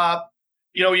 and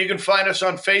you can find us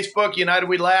on Facebook, United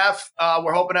We Laugh.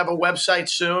 We're hoping to have a website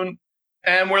soon,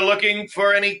 and we're looking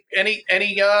for any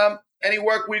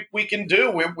work we can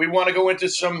do. We want to go into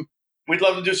some. We'd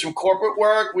love to do some corporate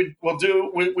work. We'd love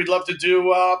to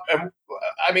do.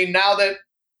 Now that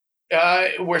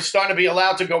we're starting to be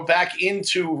allowed to go back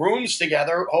into rooms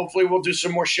together, hopefully we'll do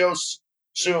some more shows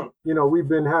soon. We've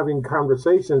been having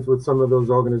conversations with some of those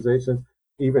organizations,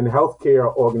 even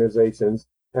healthcare organizations,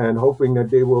 and hoping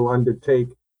that they will undertake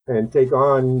and take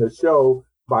on the show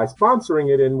by sponsoring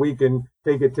it, and we can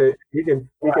take it to we can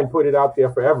put it out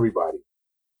there for everybody.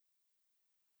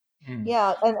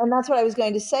 Yeah, and that's what I was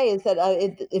going to say is that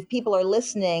if people are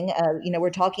listening, we're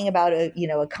talking about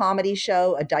a comedy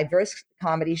show, a diverse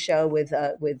comedy show with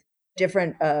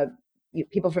different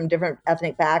people from different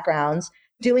ethnic backgrounds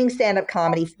doing stand-up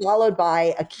comedy, followed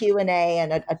by a Q&A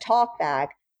and a talk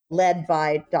back led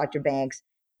by Dr. Banks.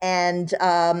 And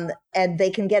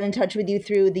they can get in touch with you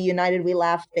through the United We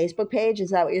Laugh Facebook page. Is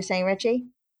that what you're saying, Richie?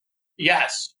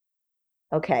 Yes.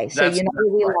 Okay, so That's United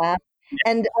We Laugh.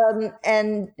 And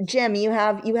Jim, you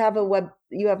have a web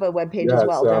page as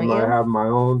well, don't you? I have my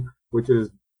own, which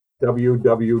is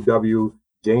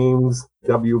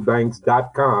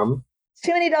www.jameswbanks.com.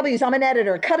 Too many W's. I'm an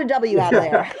editor. Cut a W out of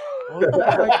there.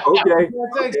 Okay.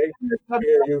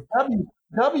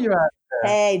 W.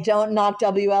 Hey, don't knock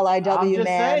WLIW, I'm just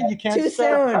man. saying, you can't Too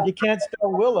spell, soon. You can't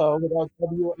spell Willow without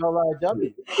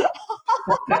WLIW.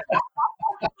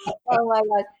 Oh my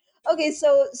God. Okay,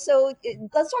 so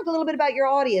let's talk a little bit about your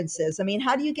audiences. I mean,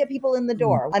 how do you get people in the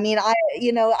door? I mean, I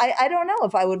don't know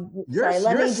if I would.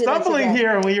 You're stumbling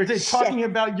here when you're talking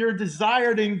about your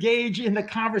desire to engage in the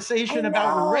conversation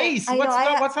about race.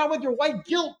 What's wrong with your white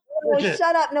guilt? Oh,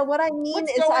 shut up. No, what I mean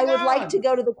is I would like to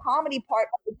go to the comedy part,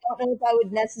 but I don't know if I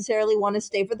would necessarily want to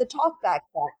stay for the talk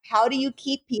back part. How do you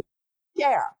keep people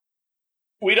there?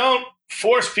 We don't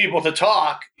force people to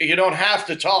talk. You don't have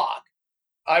to talk.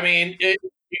 I mean, you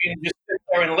can just sit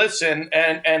there and listen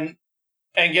and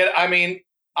get. I mean,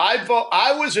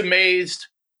 I was amazed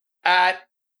at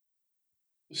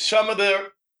some of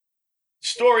the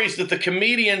stories that the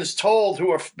comedians told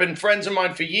who have been friends of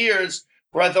mine for years,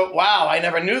 where I thought, wow, I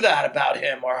never knew that about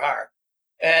him or her.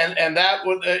 And that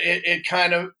was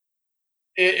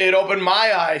it opened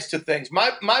my eyes to things.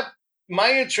 My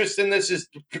interest in this is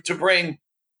to bring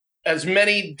as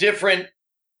many different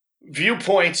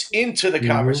viewpoints into the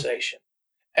conversation.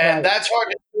 And that's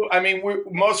hard to do. I mean,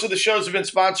 most of the shows have been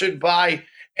sponsored by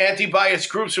anti-bias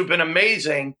groups who've been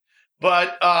amazing,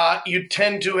 but you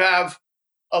tend to have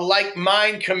a like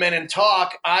mind come in and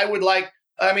talk. I would love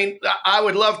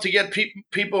to get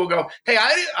people who go, hey,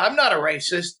 I'm not a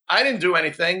racist. I didn't do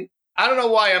anything. I don't know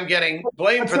why I'm getting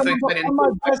blamed for things I didn't do. My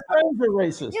best friends are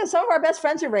racist. Yeah, some of our best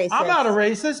friends are racist. I'm not a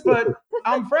racist, but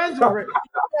I'm friends with racist.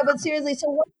 No, but seriously, so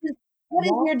what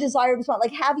is your desire to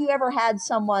like? Have you ever had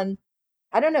someone,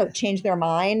 I don't know, change their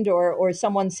mind, or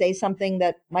someone say something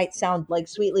that might sound like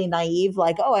sweetly naive,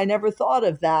 like, oh, I never thought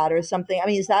of that, or something? I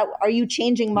mean, are you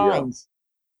changing minds?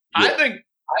 Yeah. I think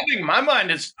my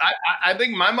mind is. I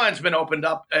think my mind's been opened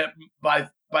up by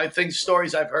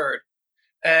stories I've heard,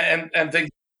 and things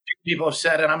people have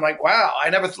said, and I'm like, wow, I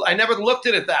never looked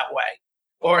at it that way,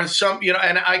 or some,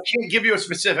 and I can't give you a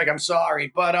specific. I'm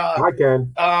sorry, but I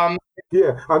can.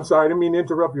 Yeah, I'm sorry. I didn't mean to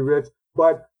interrupt you, Rich.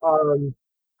 But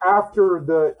after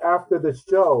the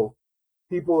show,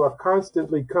 people are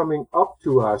constantly coming up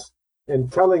to us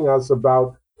and telling us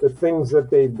about the things that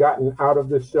they've gotten out of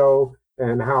the show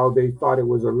and how they thought it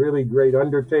was a really great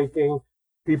undertaking.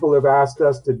 People have asked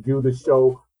us to do the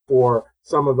show for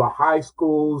some of the high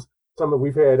schools.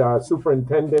 We've had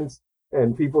superintendents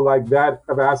and people like that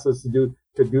have asked us to do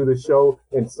the show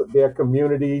in their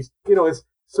communities.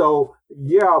 People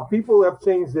have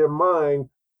changed their mind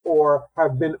or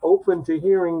have been open to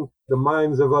hearing the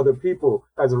minds of other people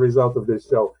as a result of this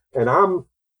show. And I'm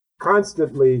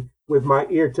constantly with my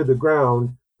ear to the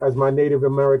ground, as my Native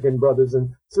American brothers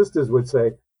and sisters would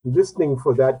say, listening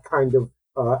for that kind of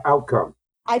outcome.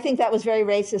 I think that was very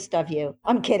racist of you.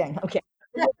 I'm kidding. Okay.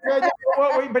 But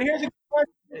here's a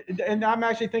question, and I'm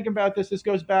actually thinking about this. This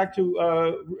goes back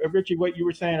to Richie, what you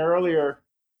were saying earlier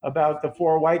about the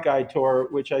 4 White Guy tour,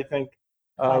 which I think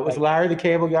was Larry the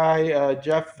Cable Guy,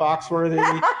 Jeff Foxworthy.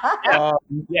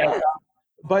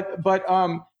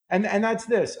 And that's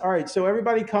this. All right, so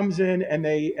everybody comes in and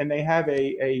they have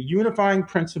a unifying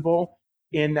principle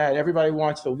in that everybody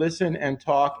wants to listen and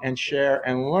talk and share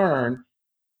and learn.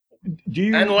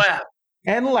 And laugh.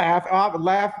 and laugh,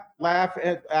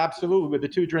 absolutely, with the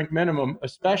 2-drink minimum,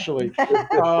 especially.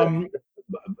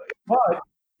 But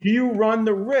you run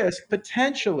the risk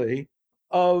potentially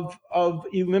of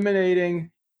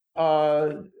eliminating,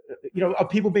 of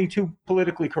people being too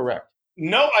politically correct.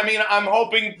 No, I mean,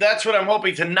 that's what I'm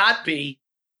hoping to not be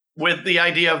with the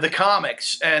idea of the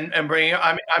comics and bringing.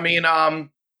 I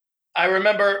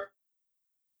remember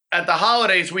at the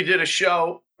holidays we did a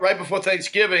show right before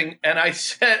Thanksgiving, and I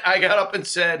got up and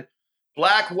said,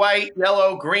 black, white,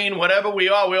 yellow, green, whatever we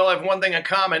all have one thing in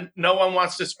common. No one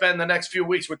wants to spend the next few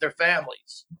weeks with their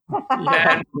families.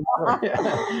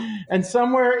 And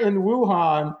somewhere in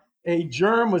Wuhan, a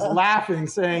germ was laughing,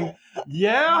 saying,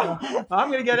 "Yeah, I'm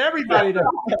going to get everybody to."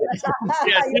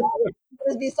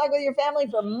 Just be stuck with your family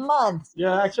for months.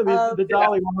 Yeah, actually, the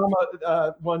Dalai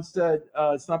Lama once said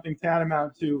something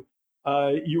tantamount to,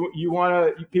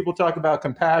 people talk about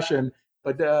compassion,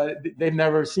 but they've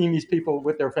never seen these people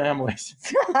with their families.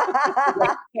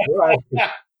 Right.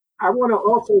 I want to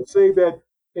also say that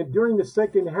during the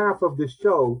second half of the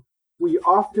show, we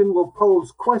often will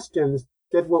pose questions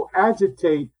that will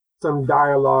agitate some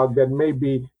dialogue that may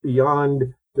be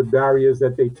beyond the barriers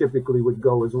that they typically would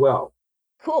go as well.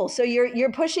 Cool. So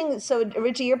you're pushing. So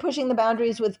Richie, you're pushing the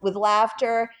boundaries with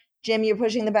laughter. Jim, you're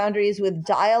pushing the boundaries with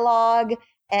dialogue.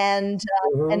 And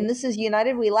and this is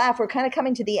United We Laugh. We're kind of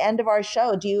coming to the end of our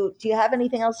show. Do you have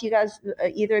anything else, you guys,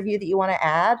 either of you, that you want to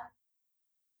add?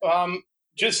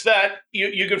 Just that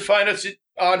you can find us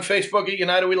on Facebook at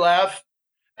United We Laugh.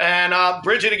 And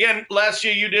Bridget, again, last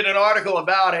year you did an article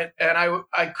about it, and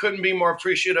I couldn't be more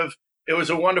appreciative. It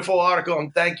was a wonderful article,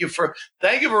 and thank you for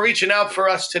reaching out for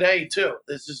us today too.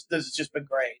 This has just been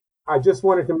great. I just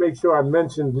wanted to make sure I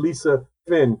mentioned Lisa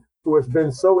Finn, who has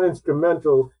been so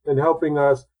instrumental in helping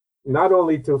us not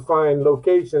only to find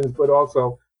locations, but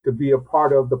also to be a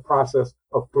part of the process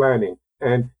of planning.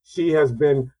 And she has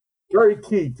been very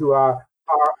key to our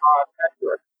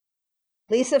effort.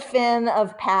 Lisa Finn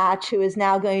of Patch, who is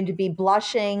now going to be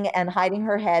blushing and hiding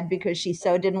her head because she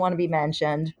so didn't want to be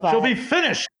mentioned. But She'll be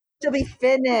finished. She'll be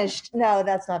finished. No,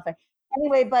 that's not fair.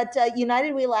 Anyway, but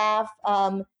United We Laugh,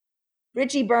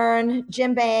 Richie Byrne,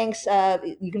 Jim Banks.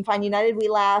 You can find United We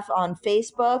Laugh on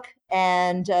Facebook,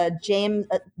 and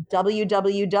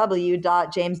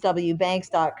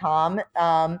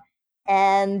www.jameswbanks.com.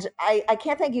 And I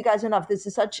can't thank you guys enough.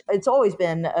 It's always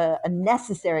been a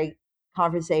necessary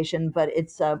conversation, but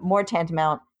it's more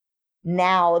tantamount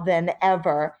now than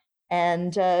ever.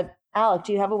 And Alec,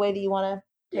 do you have a way that you want to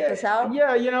take us out?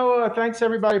 Yeah, thanks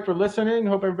everybody for listening.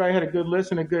 Hope everybody had a good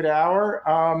listen, a good hour.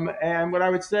 And what I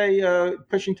would say,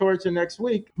 pushing towards the next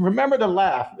week, remember to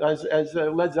laugh, as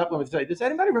Led Zeppelin would say. Does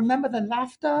anybody remember the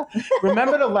laughter?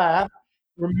 Remember to laugh.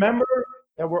 Remember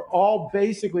that we're all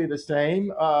basically the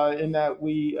same, in that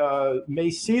we may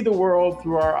see the world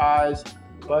through our eyes,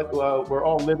 but we're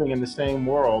all living in the same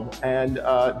world. And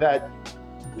that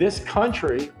this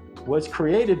country was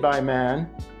created by man,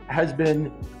 has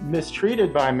been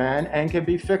mistreated by man, and can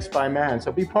be fixed by man.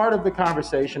 So be part of the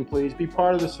conversation, please. Be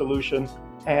part of the solution,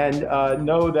 and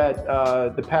know that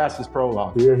the past is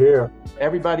prologue. Hear, hear.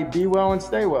 Everybody be well and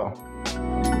stay well.